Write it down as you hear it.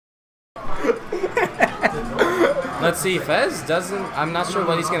Let's see, Fez doesn't... I'm not sure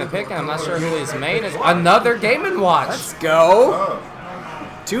what he's going to pick, and I'm not sure who his main is. Another Game & Watch! Let's go!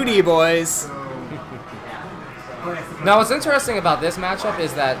 2D, boys. Now, what's interesting about this matchup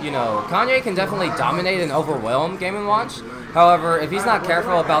is that, you know, Kanye can definitely dominate and overwhelm Game & Watch. However, if he's not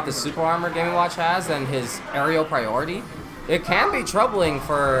careful about the super armor Game & Watch has and his aerial priority, it can be troubling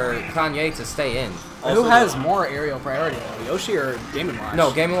for Kanye to stay in. Who has more aerial priority, Yoshi or Game & Watch?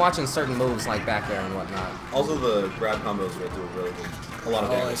 No, Game & Watch and certain moves like back air and whatnot. Also, the grab combos will do really good. A lot of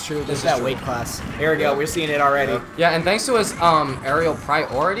damage. Oh, it's true. This is that weight class. Here we go. We're seeing it already. Yeah, and thanks to his aerial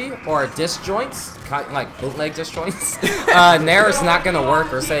priority or disjoints, like bootleg disjoints, Nair is not going to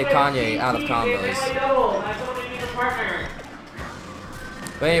work or save Kanye out of combos.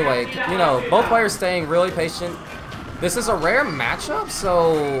 But anyway, you know, both players staying really patient. This is a rare matchup,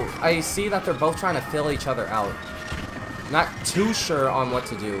 so I see that they're both trying to fill each other out. Not too sure on what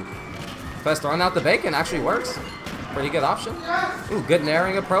to do. Fez throwing out the bacon actually works. Pretty good option. Ooh, good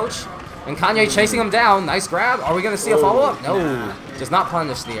nairing approach. And Kanye chasing him down. Nice grab. Are we going to see a follow-up? No. Does not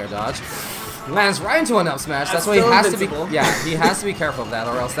punish the air dodge. Lands right into an up smash. That's why he has to be... Yeah, he has to be careful of that,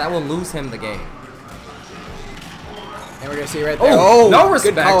 or else that will lose him the game. And we're going to see right there. Oh, no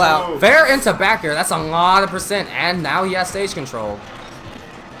respect. Good call out. Fair into back air. That's a lot of percent. And now he has stage control.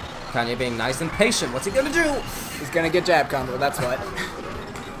 Kanye being nice and patient. What's he going to do? He's going to get jab combo. That's what.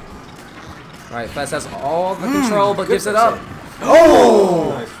 All right, Fez has all the control, but gives it up.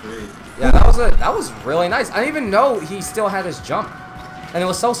 Oh! Yeah, that was really nice. I didn't even know he still had his jump. And it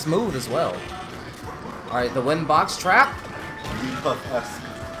was so smooth as well. All right, the wind box trap.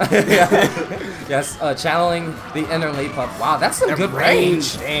 Yes, channeling the inner lead puff. Wow, that's some good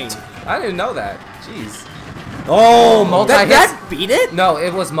range. Dang. I didn't know that. Jeez. Oh, multi-hit. That beat it? No,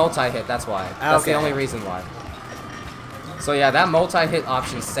 it was multi-hit. That's why. That's the only reason why. So yeah, that multi-hit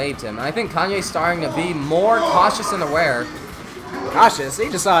option saved him. And I think Kanye's starting to be more cautious and aware. Cautious? He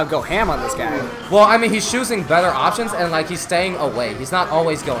just saw him go ham on this guy. Well, I mean, he's choosing better options, and like he's staying away. He's not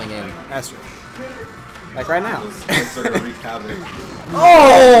always going in. That's true. Like right now.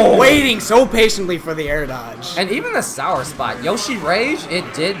 Oh! Waiting so patiently for the air dodge. And even the sour spot, Yoshi Rage,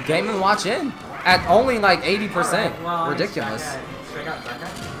 it did Game & Watch in at only like 80%. Ridiculous.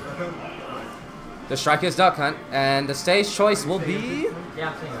 The strike is Duck Hunt, and the stage choice will be...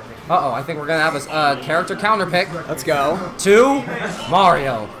 Uh-oh, I think we're going to have a character counter pick. Let's go. To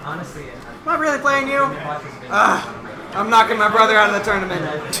Mario. Am I really playing you? I'm knocking my brother out of the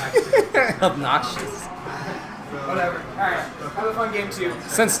tournament. Obnoxious. Whatever. Alright, have a fun game too.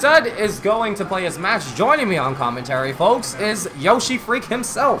 Since Stud is going to play his match, joining me on commentary, folks, is Yoshi Freak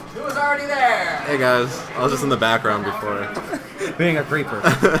himself. Who was already there? Hey guys, I was just in the background before. Being a creeper.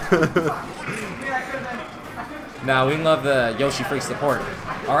 Now, we love the Yoshi Freak support.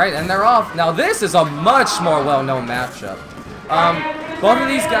 Alright, and they're off. Now, this is a much more well-known matchup. Both of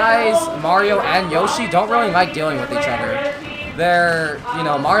these guys, Mario and Yoshi, don't really like dealing with each other. They're, you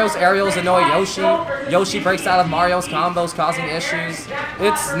know, Mario's aerials annoy Yoshi. Yoshi breaks out of Mario's combos, causing issues.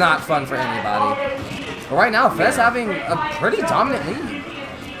 It's not fun for anybody. But right now, Fez having a pretty dominant lead.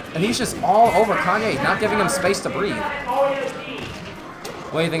 And he's just all over Kanye, not giving him space to breathe.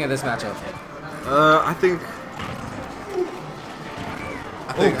 What do you think of this matchup? I think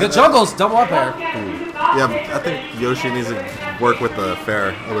Ooh, good juggles, double up air. Yeah, I think Yoshi needs to work with the fair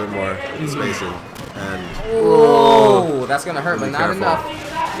a little bit more in spacing. And oh, that's gonna hurt, but not careful. enough.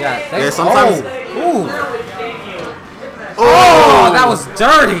 Yeah, Yeah, sometimes. Oh, that was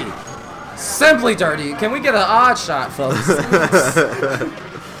dirty. Simply dirty. Can we get an odd shot, folks?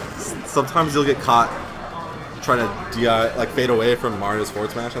 Sometimes you'll get caught trying to like fade away from Mario's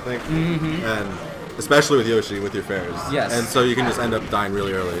forward smash, I think. And especially with Yoshi, with your fairs. Yes. And so you can just end up dying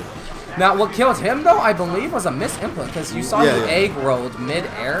really early. Now, what killed him, though, I believe, was a misinput, because you saw he egg rolled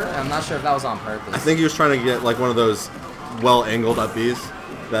mid-air. I'm not sure if that was on purpose. I think he was trying to get like one of those well-angled up Bs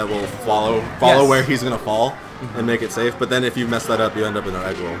that will follow where he's going to fall and make it safe. But then if you mess that up, you end up in an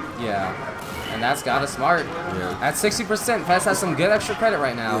egg roll. Yeah. And that's got us smart. Yeah. At 60%, Fez has some good extra credit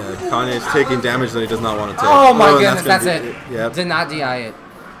right now. Yeah, Kanye's taking damage that he does not want to take. Oh, my goodness, that's it. Yep. Did not DI it.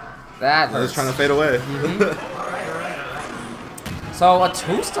 That hurts. I was trying to fade away. So a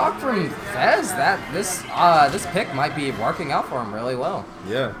two-stock from Fez, this pick might be working out for him really well.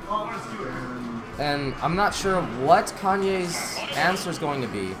 Yeah. And I'm not sure what Kanye's answer is going to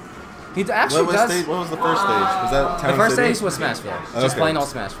be. He actually what was the first stage? Was that Town City? The first stage was Smashville. Just plain old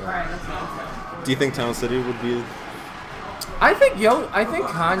Smashville. Do you think Town City would be? I think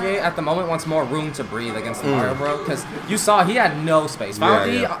Kanye at the moment wants more room to breathe against the Mario Bro, because you saw he had no space. Final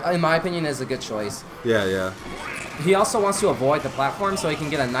D, in my opinion, is a good choice. Yeah, yeah. He also wants to avoid the platform so he can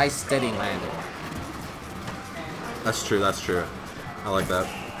get a nice steady landing. That's true. That's true. I like that.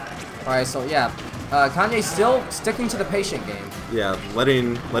 All right, so yeah, Kanye's still sticking to the patient game. Yeah,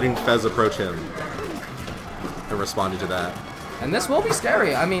 letting Fez approach him and responding to that. And this will be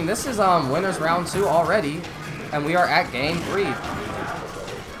scary. I mean, this is winners round 2 already, and we are at game 3.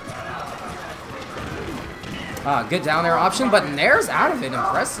 Good down air option, but Nair's out of it.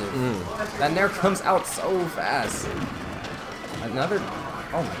 Impressive. That Nair comes out so fast. Another.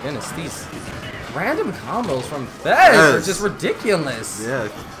 Oh my goodness, these random combos from Fez are just ridiculous. Yeah,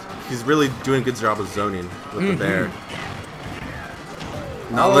 he's really doing a good job of zoning with the bear.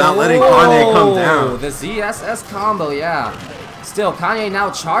 Not letting Kanye come down. The ZSS combo, yeah. Still, Kanye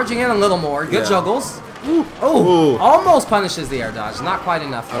now charging in a little more. Good juggles. Oh, almost punishes the air dodge. Not quite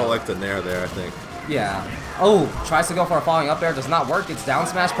enough, though. I don't like the Nair there, I think. Yeah. Oh, tries to go for a falling up air. Does not work. It's down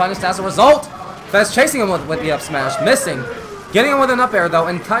smash punished as a result. Fez chasing him with the up smash. Missing. Getting him with an up air, though.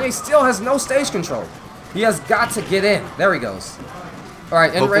 And Kanye still has no stage control. He has got to get in. There he goes. All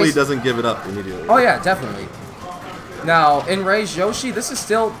right, in Hopefully race. he doesn't give it up immediately. Oh, yeah, definitely. Now, in Ray's Yoshi, this is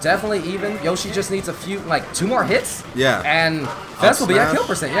still definitely even. Yoshi just needs a few, like, 2 more hits. Yeah. And Fez will be at kill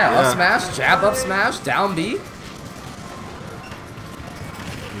percent. Yeah, up smash, jab up smash, down B.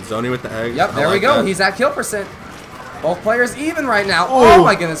 Zoning with the egg. Yep, there we go. That. He's at kill percent. Both players even right now. Oh, oh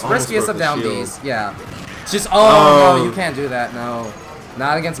my goodness, riskiest of down Bs. Yeah. Just, no, you can't do that. No.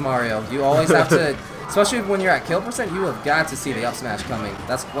 Not against Mario. You always have to, especially when you're at kill percent, you have got to see the up smash coming.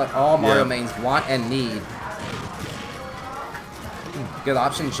 That's what all Mario mains want and need. Good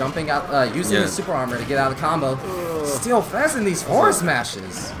option, jumping out, using his super armor to get out of the combo. Still Fez in these forward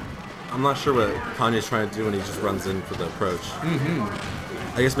smashes. I'm not sure what Kanye's trying to do when he just runs in for the approach.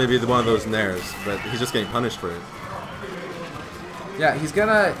 I guess maybe one of those Nairs, but he's just getting punished for it. Yeah, he's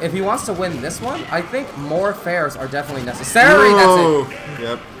gonna, if he wants to win this one, I think more fairs are definitely necessary. That's it.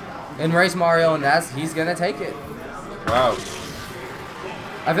 Yep. In Race Mario, and he's gonna take it. Wow.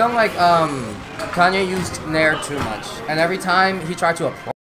 I feel like Kanye used Nair too much, and every time he tried to approach